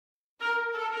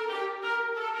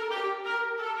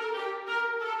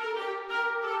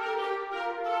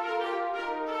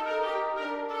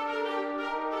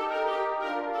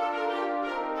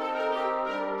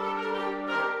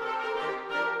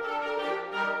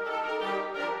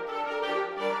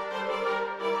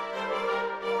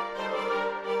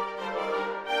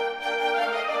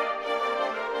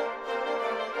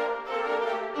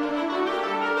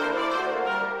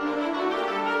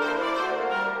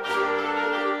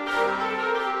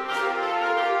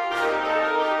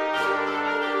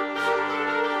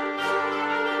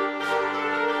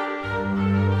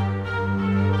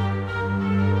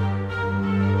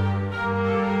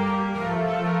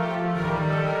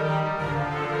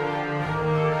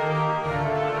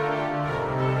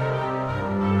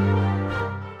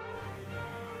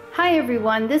Hi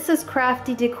everyone, this is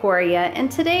Crafty Decoria,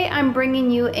 and today I'm bringing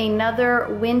you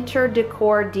another winter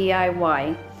decor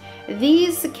DIY.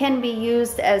 These can be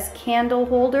used as candle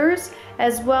holders,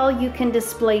 as well you can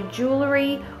display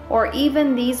jewelry, or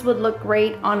even these would look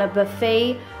great on a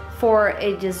buffet for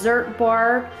a dessert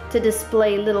bar to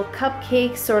display little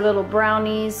cupcakes or little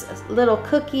brownies, little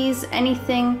cookies,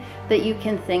 anything that you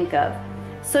can think of.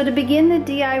 So to begin the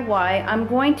DIY, I'm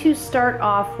going to start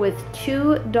off with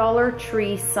two Dollar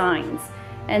Tree signs,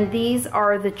 and these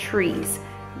are the trees.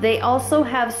 They also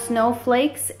have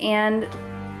snowflakes, and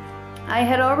I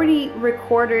had already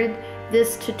recorded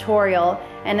this tutorial,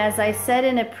 and as I said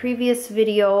in a previous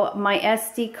video, my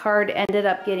SD card ended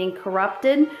up getting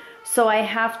corrupted, so I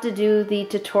have to do the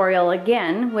tutorial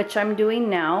again, which I'm doing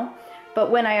now. But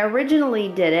when I originally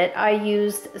did it, I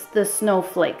used the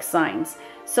snowflake signs.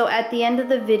 So at the end of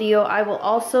the video, I will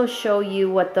also show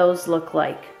you what those look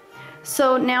like.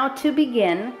 So now to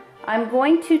begin, I'm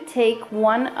going to take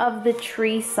one of the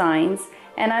tree signs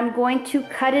and I'm going to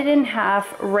cut it in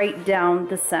half right down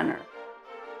the center.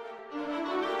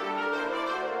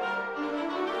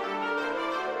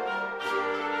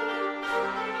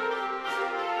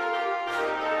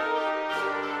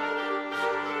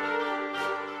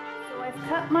 So I've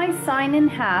cut my sign in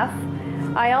half.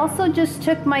 I also just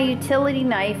took my utility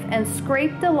knife and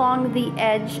scraped along the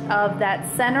edge of that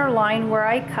center line where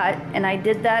I cut, and I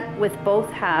did that with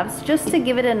both halves just to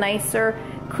give it a nicer,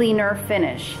 cleaner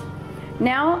finish.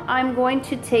 Now I'm going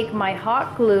to take my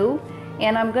hot glue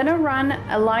and I'm going to run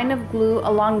a line of glue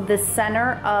along the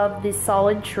center of the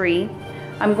solid tree.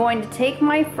 I'm going to take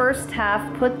my first half,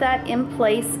 put that in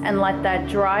place and let that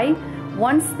dry.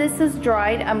 Once this is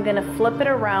dried, I'm going to flip it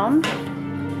around.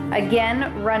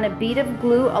 Again, run a bead of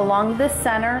glue along the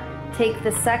center, take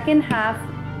the second half,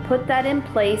 put that in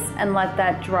place and let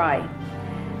that dry.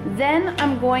 Then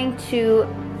I'm going to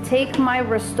take my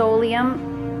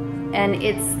Rust-Oleum, and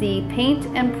it's the paint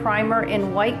and primer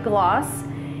in white gloss,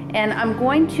 and I'm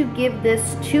going to give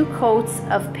this 2 coats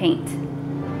of paint.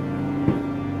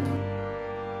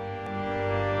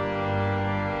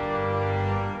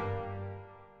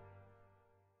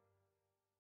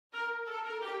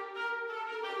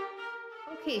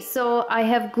 Okay, so I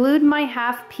have glued my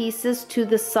half pieces to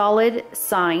the solid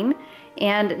sign,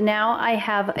 and now I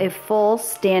have a full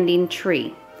standing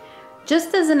tree.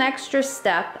 Just as an extra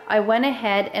step, I went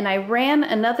ahead and I ran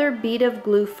another bead of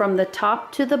glue from the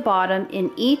top to the bottom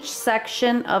in each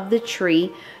section of the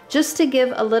tree, just to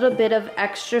give a little bit of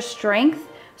extra strength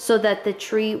so that the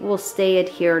tree will stay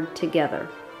adhered together.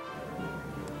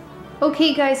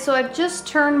 Okay guys, so I've just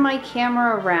turned my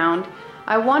camera around.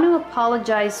 I want to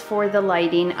apologize for the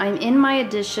lighting. I'm in my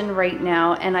addition right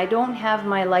now and I don't have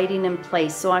my lighting in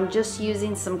place, so I'm just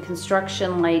using some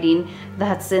construction lighting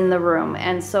that's in the room,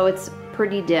 and so it's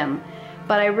pretty dim.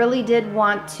 But I really did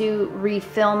want to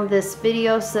refilm this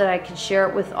video so that I could share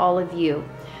it with all of you.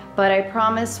 But I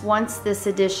promise once this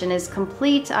addition is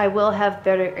complete, I will have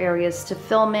better areas to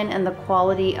film in and the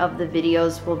quality of the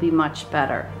videos will be much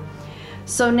better.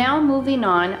 So now moving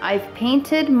on, I've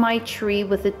painted my tree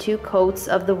with the 2 coats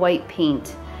of the white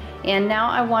paint, and now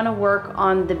I want to work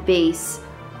on the base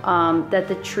that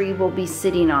the tree will be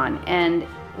sitting on. And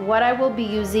what I will be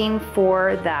using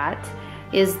for that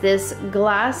is this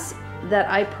glass that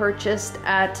I purchased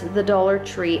at the Dollar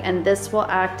Tree, and this will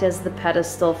act as the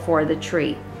pedestal for the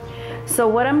tree. So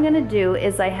what I'm going to do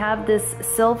is I have this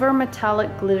silver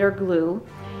metallic glitter glue,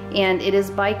 and it is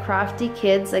by Crafty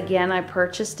Kids. Again, I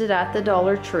purchased it at the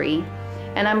Dollar Tree,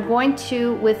 and I'm going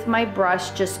to, with my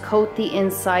brush, just coat the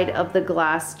inside of the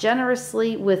glass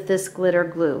generously with this glitter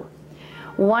glue.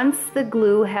 Once the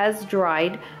glue has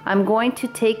dried, I'm going to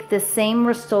take the same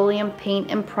Rust-Oleum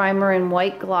paint and primer in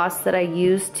white gloss that I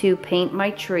used to paint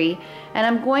my tree, and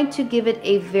I'm going to give it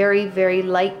a very, very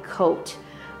light coat.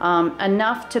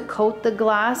 Enough to coat the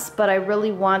glass, but I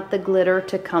really want the glitter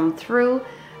to come through.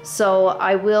 So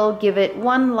I will give it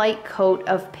 1 light coat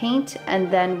of paint and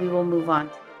then we will move on.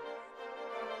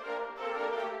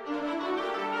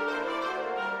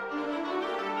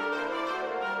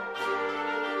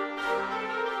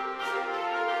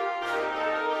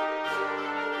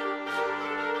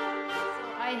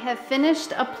 I have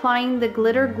finished applying the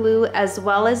glitter glue as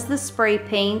well as the spray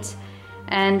paint,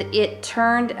 and it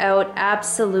turned out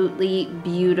absolutely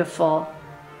beautiful.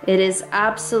 It is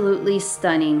absolutely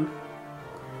stunning.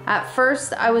 At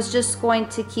first I was just going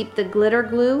to keep the glitter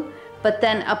glue, but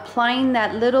then applying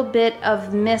that little bit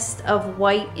of mist of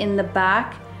white in the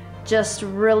back just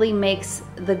really makes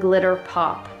the glitter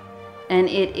pop, and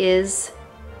it is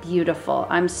beautiful.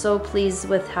 I'm so pleased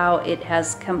with how it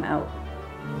has come out.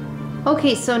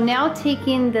 Okay, so now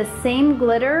taking the same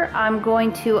glitter, I'm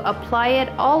going to apply it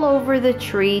all over the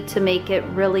tree to make it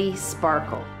really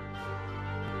sparkle.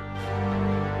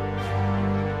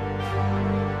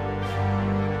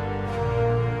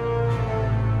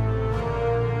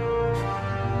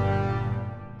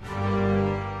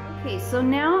 Okay, so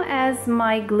now as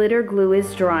my glitter glue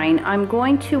is drying, I'm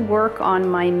going to work on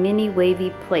my mini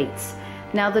wavy plates.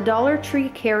 Now the Dollar Tree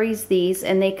carries these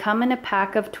and they come in a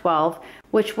pack of 12,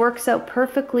 which works out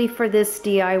perfectly for this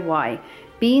DIY.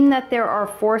 Being that there are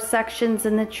 4 sections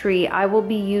in the tree, I will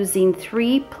be using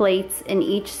 3 plates in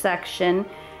each section,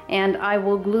 and I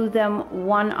will glue them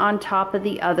one on top of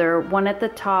the other, one at the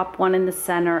top, one in the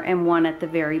center, and one at the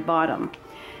very bottom.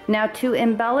 Now to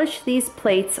embellish these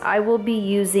plates, I will be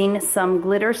using some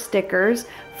glitter stickers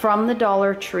from the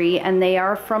Dollar Tree, and they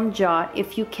are from Jot.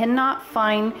 If you cannot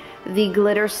find the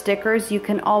glitter stickers, you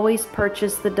can always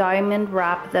purchase the diamond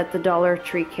wrap that the Dollar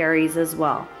Tree carries as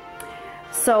well.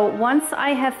 So once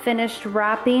I have finished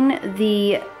wrapping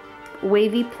the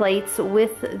wavy plates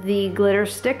with the glitter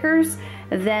stickers,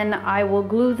 then I will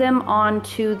glue them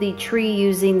onto the tree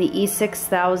using the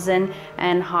E6000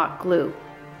 and hot glue.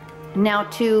 Now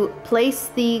to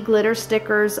place the glitter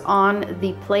stickers on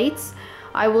the plates,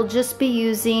 I will just be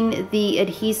using the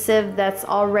adhesive that's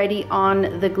already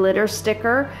on the glitter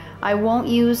sticker. I won't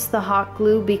use the hot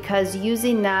glue because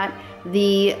using that,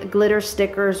 the glitter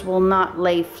stickers will not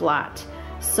lay flat.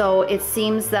 So it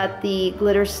seems that the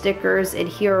glitter stickers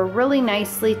adhere really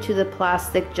nicely to the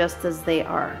plastic just as they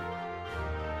are.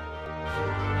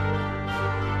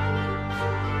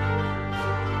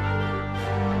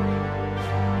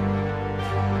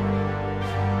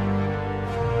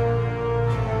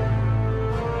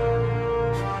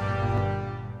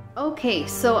 Okay,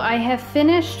 so I have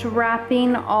finished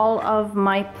wrapping all of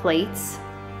my plates,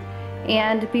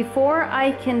 and before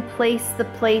I can place the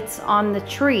plates on the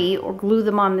tree or glue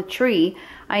them on the tree,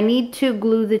 I need to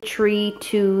glue the tree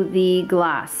to the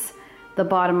glass, the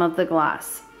bottom of the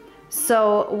glass.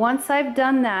 So once I've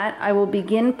done that, I will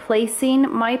begin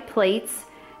placing my plates.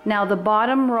 Now the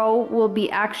bottom row will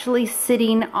be actually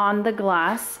sitting on the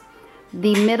glass.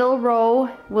 The middle row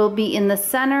will be in the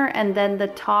center, and then the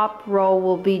top row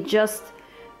will be just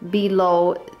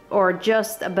below or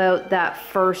just about that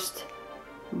first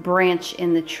branch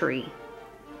in the tree.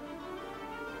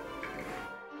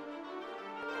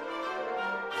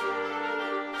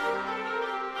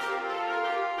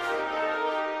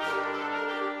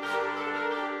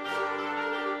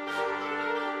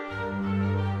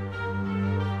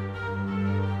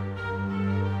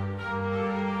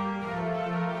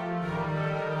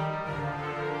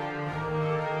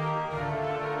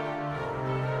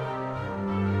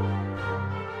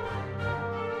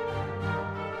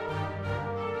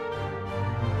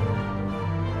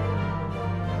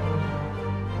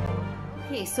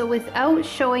 Okay, so without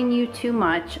showing you too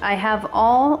much, I have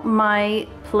all my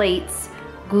plates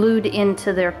glued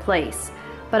into their place.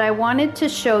 But I wanted to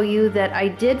show you that I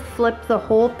did flip the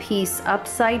whole piece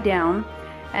upside down,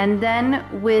 and then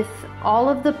with all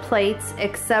of the plates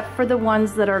except for the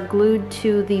ones that are glued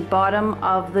to the bottom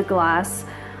of the glass,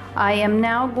 I am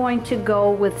now going to go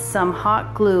with some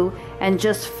hot glue and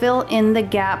just fill in the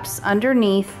gaps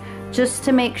underneath, just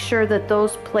to make sure that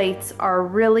those plates are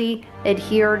really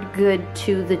adhered good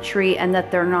to the tree and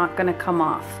that they're not going to come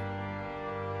off.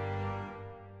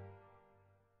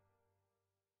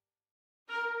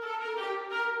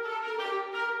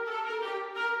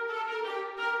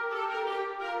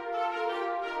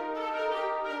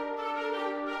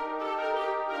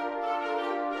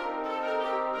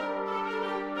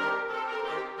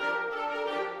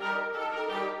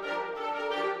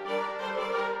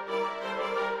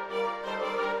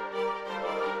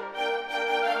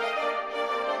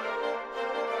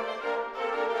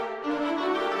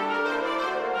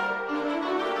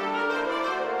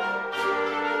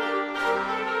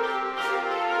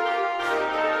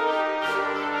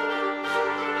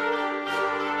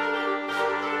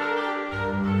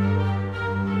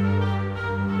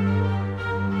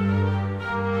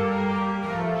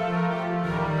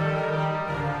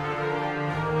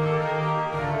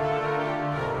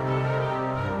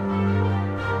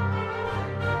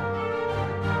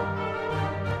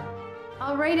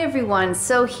 Alright everyone,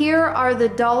 so here are the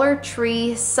Dollar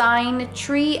Tree sign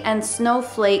tree and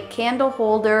snowflake candle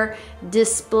holder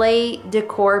display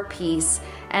decor piece,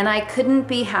 and I couldn't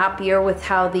be happier with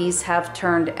how these have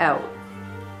turned out.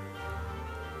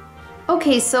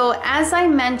 Okay, so as I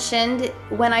mentioned,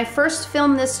 when I first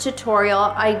filmed this tutorial,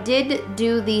 I did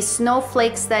do the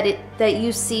snowflakes that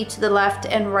you see to the left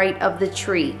and right of the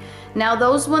tree. Now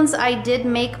those ones I did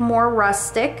make more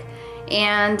rustic,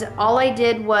 And all I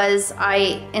did was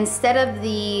instead of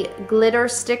the glitter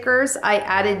stickers, I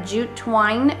added jute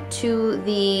twine to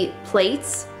the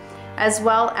plates, as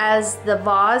well as the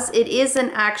vase. It is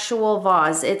an actual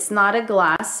vase, it's not a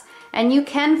glass. And you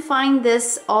can find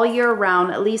this all year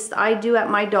round, at least I do at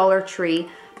my Dollar Tree.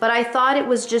 But I thought it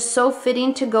was just so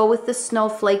fitting to go with the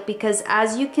snowflake, because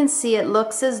as you can see, it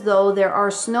looks as though there are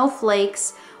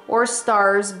snowflakes or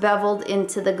stars beveled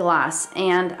into the glass.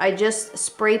 And I just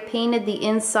spray painted the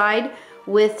inside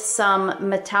with some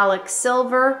metallic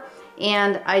silver,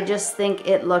 and I just think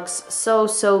it looks so,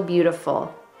 so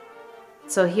beautiful.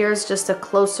 So here's just a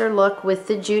closer look with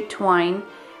the jute twine.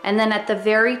 And then at the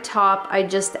very top, I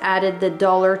just added the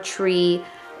Dollar Tree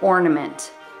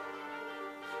ornament.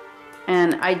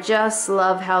 And I just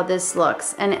love how this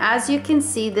looks. And as you can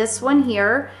see, this one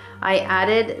here, I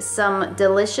added some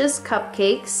delicious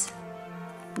cupcakes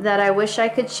that I wish I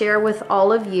could share with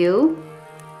all of you.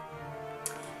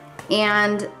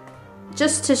 And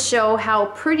just to show how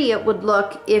pretty it would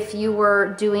look if you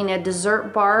were doing a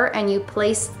dessert bar and you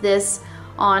placed this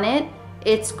on it.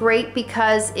 It's great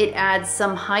because it adds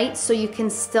some height, so you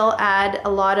can still add a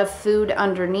lot of food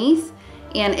underneath,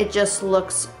 and it just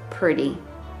looks pretty.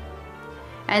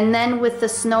 And then with the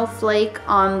snowflake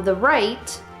on the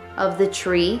right of the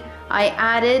tree, I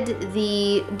added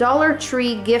the Dollar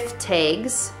Tree gift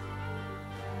tags.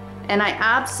 And I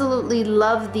absolutely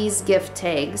love these gift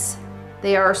tags.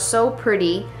 They are so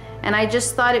pretty. And I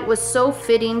just thought it was so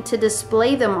fitting to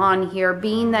display them on here,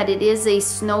 being that it is a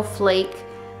snowflake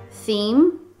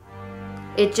theme.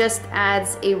 It just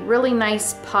adds a really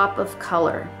nice pop of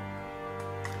color.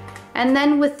 And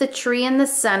then with the tree in the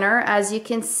center, as you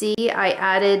can see, I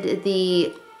added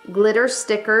the glitter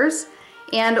stickers.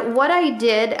 And what I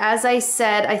did, as I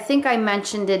said, I think I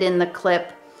mentioned it in the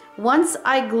clip, once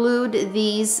I glued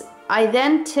these, I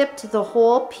then tipped the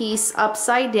whole piece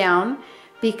upside down,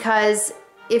 because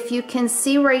if you can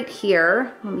see right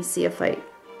here, let me see if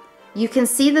you can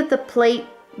see that the plate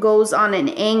goes on an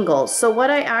angle. So what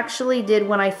I actually did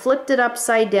when I flipped it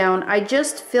upside down, I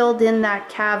just filled in that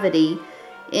cavity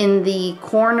in the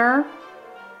corner,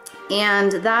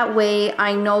 and that way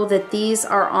I know that these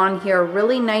are on here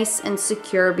really nice and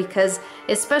secure, because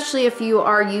especially if you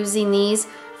are using these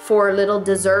for little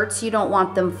desserts, you don't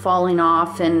want them falling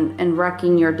off and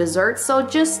wrecking your dessert. So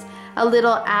just a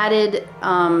little added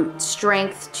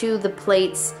strength to the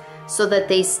plates so that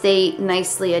they stay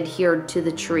nicely adhered to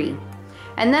the tree.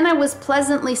 And then I was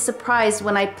pleasantly surprised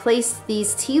when I placed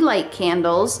these tea light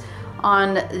candles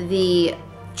on the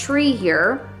tree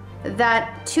here,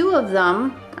 that two of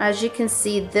them, as you can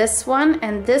see, this one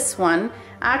and this one,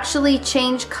 actually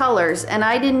change colors, and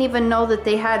I didn't even know that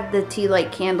they had the tea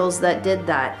light candles that did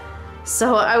that.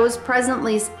 So I was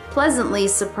pleasantly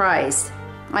surprised.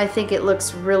 I think it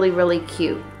looks really, really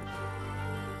cute.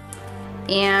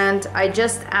 And I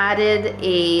just added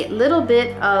a little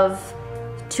bit of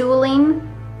tooling.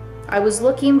 I was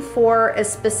looking for a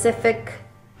specific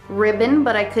ribbon,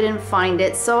 but I couldn't find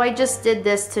it, so I just did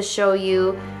this to show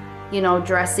you, you know,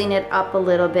 dressing it up a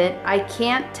little bit. I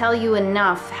can't tell you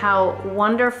enough how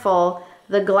wonderful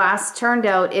the glass turned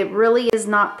out. It really is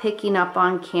not picking up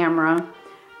on camera,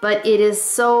 but it is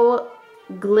so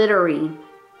glittery.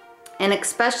 And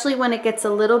especially when it gets a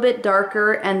little bit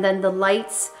darker and then the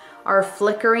lights are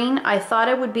flickering. I thought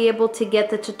I would be able to get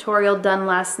the tutorial done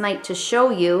last night to show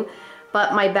you,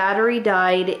 but my battery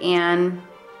died and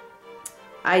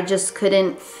I just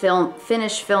couldn't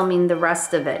finish filming the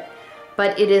rest of it.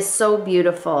 But it is so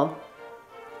beautiful.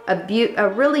 A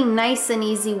really nice and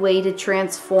easy way to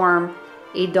transform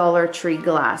a Dollar Tree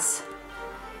glass.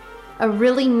 A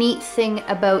really neat thing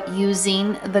about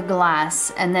using the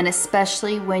glass, and then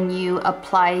especially when you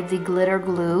apply the glitter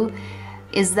glue,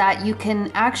 is that you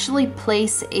can actually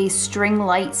place a string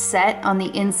light set on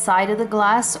the inside of the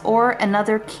glass or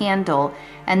another candle,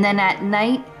 and then at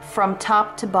night from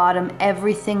top to bottom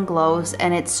everything glows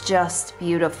and it's just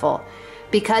beautiful.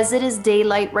 Because it is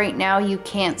daylight right now, you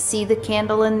can't see the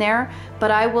candle in there,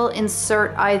 but I will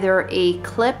insert either a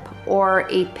clip or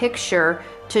a picture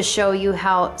to show you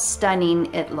how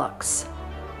stunning it looks.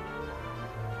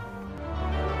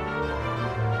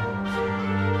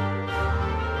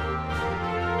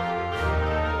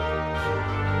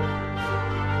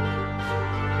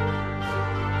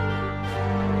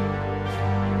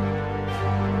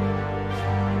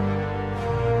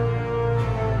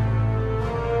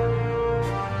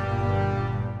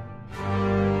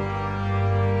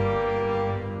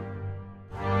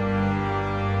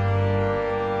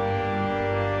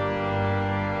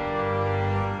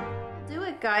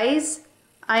 Guys,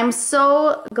 I'm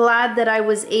so glad that I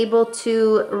was able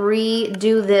to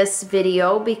redo this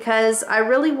video because I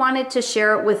really wanted to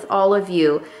share it with all of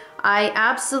you. I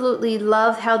absolutely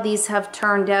love how these have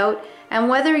turned out, and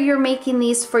whether you're making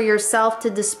these for yourself to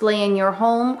display in your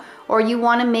home or you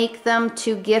want to make them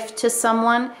to gift to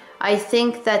someone, I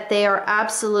think that they are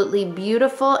absolutely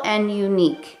beautiful and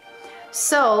unique.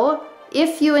 So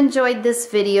if you enjoyed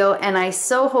this video, and I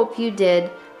so hope you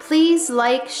did, please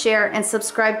like, share, and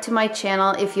subscribe to my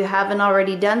channel if you haven't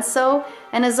already done so.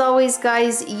 And as always,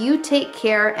 guys, you take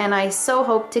care, and I so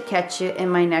hope to catch you in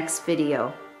my next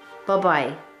video.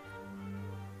 Bye-bye.